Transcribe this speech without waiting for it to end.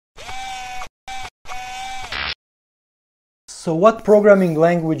So what programming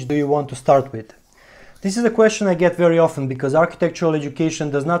language do you want to start with? This is a question I get very often because architectural education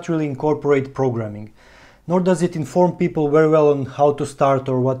does not really incorporate programming, nor does it inform people very well on how to start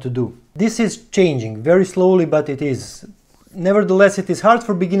or what to do. This is changing, very slowly, but it is. Nevertheless, it is hard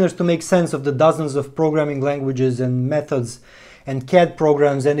for beginners to make sense of the dozens of programming languages and methods and CAD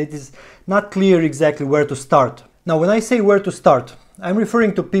programs, and it is not clear exactly where to start. Now, when I say where to start, I'm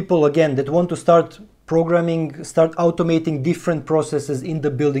referring to people, again, that want to start programming, start automating different processes in the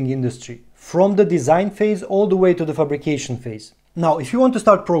building industry, from the design phase all the way to the fabrication phase. Now, if you want to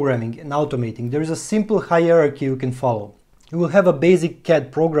start programming and automating, there is a simple hierarchy you can follow. You will have a basic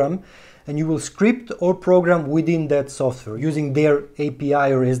CAD program, and you will script or program within that software using their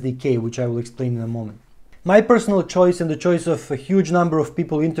API or SDK, which I will explain in a moment. My personal choice and the choice of a huge number of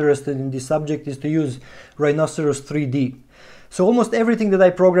people interested in this subject is to use Rhinoceros 3D. So almost everything that I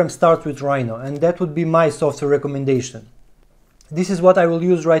program starts with Rhino, and that would be my software recommendation. This is what I will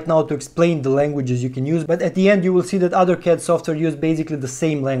use right now to explain the languages you can use, but at the end you will see that other CAD software use basically the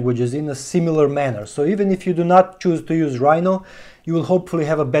same languages in a similar manner. So even if you do not choose to use Rhino, you will hopefully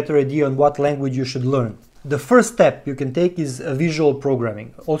have a better idea on what language you should learn. The first step you can take is visual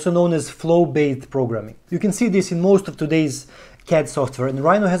programming, also known as flow-based programming. You can see this in most of today's CAD software, and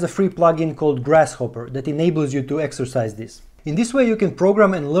Rhino has a free plugin called Grasshopper that enables you to exercise this. In this way you can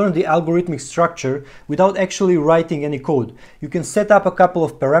program and learn the algorithmic structure without actually writing any code. You can set up a couple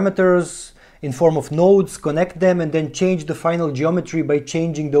of parameters in form of nodes, connect them, and then change the final geometry by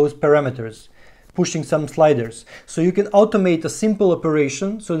changing those parameters, pushing some sliders. So you can automate a simple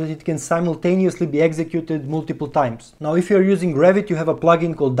operation so that it can simultaneously be executed multiple times. Now, if you're using Revit, you have a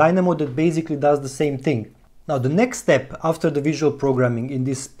plugin called Dynamo that basically does the same thing. Now, the next step after the visual programming in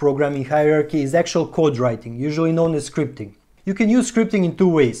this programming hierarchy is actual code writing, usually known as scripting. You can use scripting in two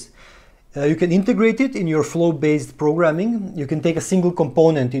ways. You can integrate it in your flow-based programming. You can take a single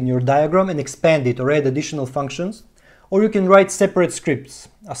component in your diagram and expand it or add additional functions. Or you can write separate scripts,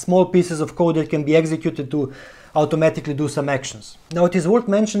 small pieces of code that can be executed to automatically do some actions. Now, it is worth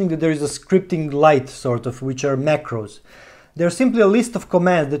mentioning that there is a scripting light sort of, which are macros. They're simply a list of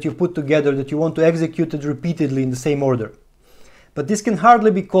commands that you put together that you want to execute it repeatedly in the same order. But this can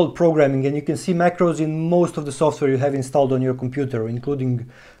hardly be called programming, and you can see macros in most of the software you have installed on your computer, including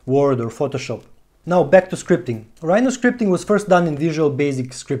Word or Photoshop. Now back to scripting. Rhino scripting was first done in Visual Basic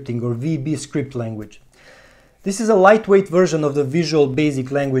Scripting or VB script language. This is a lightweight version of the Visual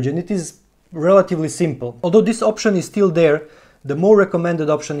Basic language, and it is relatively simple. Although this option is still there, the more recommended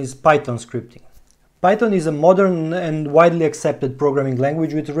option is Python scripting. Python is a modern and widely accepted programming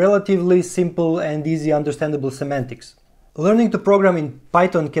language with relatively simple and easy understandable semantics. Learning to program in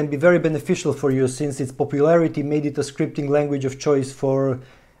Python can be very beneficial for you since its popularity made it a scripting language of choice for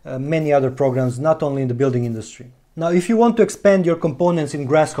many other programs, not only in the building industry. Now, if you want to expand your components in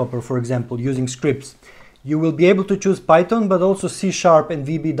Grasshopper, for example, using scripts, you will be able to choose Python, but also C# and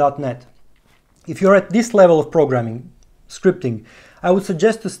VB.NET. If you're at this level of programming, scripting, I would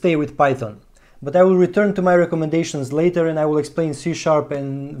suggest to stay with Python, but I will return to my recommendations later and I will explain C#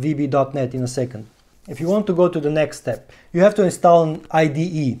 and VB.NET in a second. If you want to go to the next step, you have to install an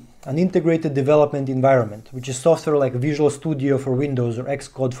IDE, an integrated development environment, which is software like Visual Studio for Windows or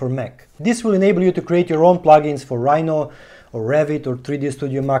Xcode for Mac. This will enable you to create your own plugins for Rhino or Revit or 3D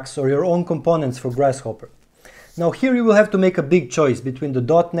Studio Max or your own components for Grasshopper. Now here you will have to make a big choice between the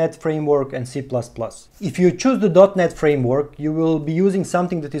Dotnet Framework and C++. If you choose the Dotnet Framework, you will be using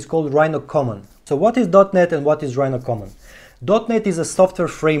something that is called Rhino Common. So what is Dotnet and what is Rhino Common? Dotnet is a software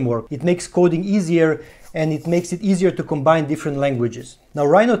framework. It makes coding easier and it makes it easier to combine different languages. Now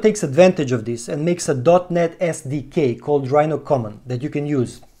Rhino takes advantage of this and makes a .NET SDK called Rhino Common that you can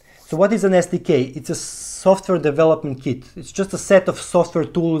use. So what is an SDK? It's a software development kit. It's just a set of software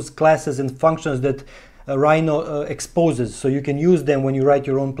tools, classes and functions that Rhino exposes, so you can use them when you write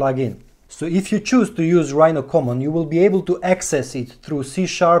your own plugin. So if you choose to use Rhino Common, you will be able to access it through C#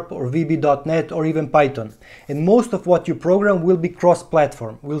 or VB.NET or even Python. And most of what you program will be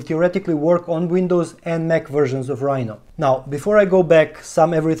cross-platform, will theoretically work on Windows and Mac versions of Rhino. Now, before I go back,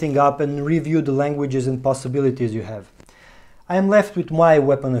 sum everything up and review the languages and possibilities you have, I am left with my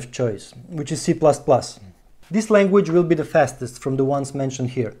weapon of choice, which is C++. This language will be the fastest from the ones mentioned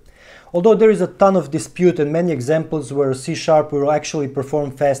here. Although there is a ton of dispute and many examples where C# will actually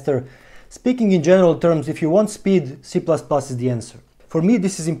perform faster, speaking in general terms, if you want speed, C++ is the answer. For me,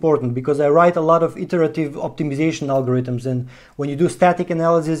 this is important because I write a lot of iterative optimization algorithms, and when you do static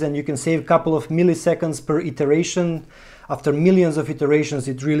analysis and you can save a couple of milliseconds per iteration, after millions of iterations,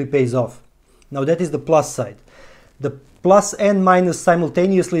 it really pays off. Now that is the plus side. The Plus and minus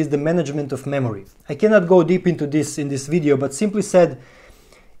simultaneously is the management of memory. I cannot go deep into this in this video, but simply said,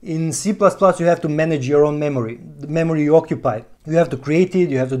 in C++ you have to manage your own memory, the memory you occupy. You have to create it,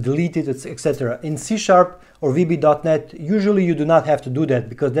 you have to delete it, etc. In C# or VB.NET, usually you do not have to do that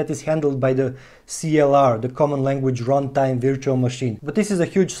because that is handled by the CLR, the Common Language Runtime Virtual Machine. But this is a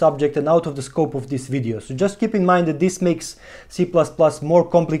huge subject and out of the scope of this video. So just keep in mind that this makes C++ more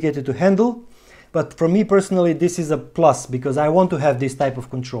complicated to handle. But for me personally, this is a plus because I want to have this type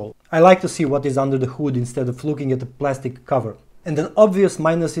of control. I like to see what is under the hood instead of looking at the plastic cover. And an obvious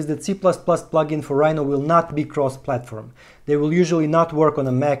minus is that C++ plugin for Rhino will not be cross-platform. They will usually not work on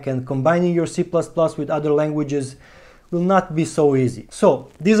a Mac, and combining your C++ with other languages will not be so easy. So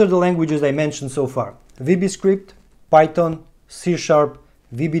these are the languages I mentioned so far: VBScript, Python, C#,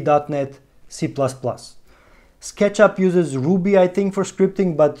 VB.NET, C++. SketchUp uses Ruby, I think, for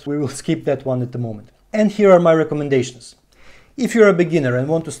scripting, but we will skip that one at the moment. And here are my recommendations. If you're a beginner and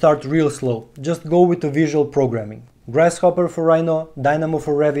want to start real slow, just go with the visual programming. Grasshopper for Rhino, Dynamo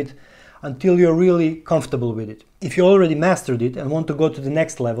for Revit, until you're really comfortable with it. If you already mastered it and want to go to the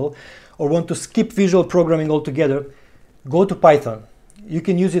next level, or want to skip visual programming altogether, go to Python. You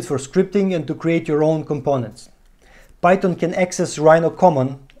can use it for scripting and to create your own components. Python can access Rhino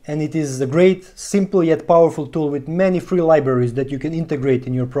Common, and it is a great, simple yet powerful tool with many free libraries that you can integrate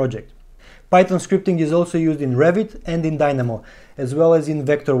in your project. Python scripting is also used in Revit and in Dynamo, as well as in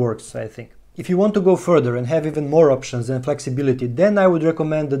Vectorworks, I think. If you want to go further and have even more options and flexibility, then I would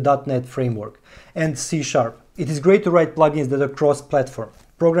recommend the Dotnet Framework and C#. It is great to write plugins that are cross-platform.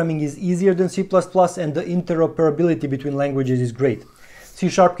 Programming is easier than C++ and the interoperability between languages is great. C#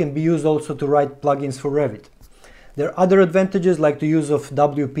 can be used also to write plugins for Revit. There are other advantages like the use of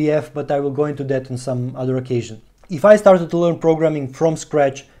WPF, but I will go into that on some other occasion. If I started to learn programming from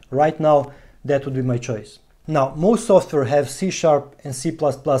scratch right now, that would be my choice. Now, most software have C# and C++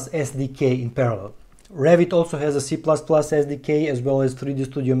 SDK in parallel. Revit also has a C++ SDK as well as 3D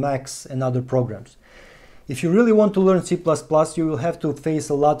Studio Max and other programs. If you really want to learn C++, you will have to face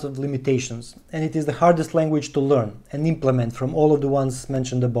a lot of limitations, and it is the hardest language to learn and implement from all of the ones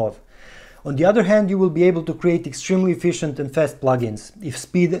mentioned above. On the other hand, you will be able to create extremely efficient and fast plugins if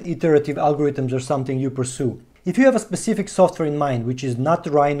speed and iterative algorithms are something you pursue. If you have a specific software in mind, which is not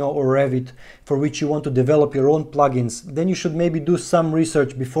Rhino or Revit, for which you want to develop your own plugins, then you should maybe do some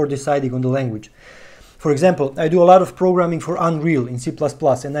research before deciding on the language. For example, I do a lot of programming for Unreal in C++,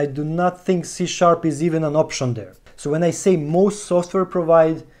 and I do not think C# is even an option there. So when I say most software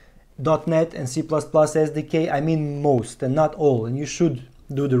provide .NET and C++ SDK, I mean most and not all, and you should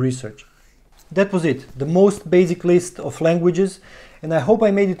do the research. That was it, the most basic list of languages, and I hope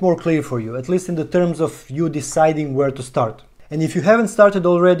I made it more clear for you, at least in the terms of you deciding where to start. And if you haven't started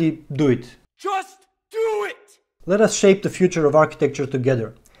already, do it. Just do it! Let us shape the future of architecture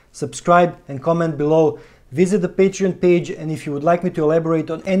together. Subscribe and comment below, visit the Patreon page, and if you would like me to elaborate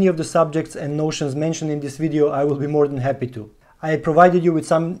on any of the subjects and notions mentioned in this video, I will be more than happy to. I provided you with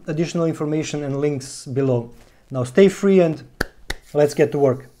some additional information and links below. Now stay free and let's get to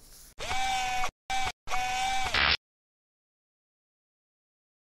work.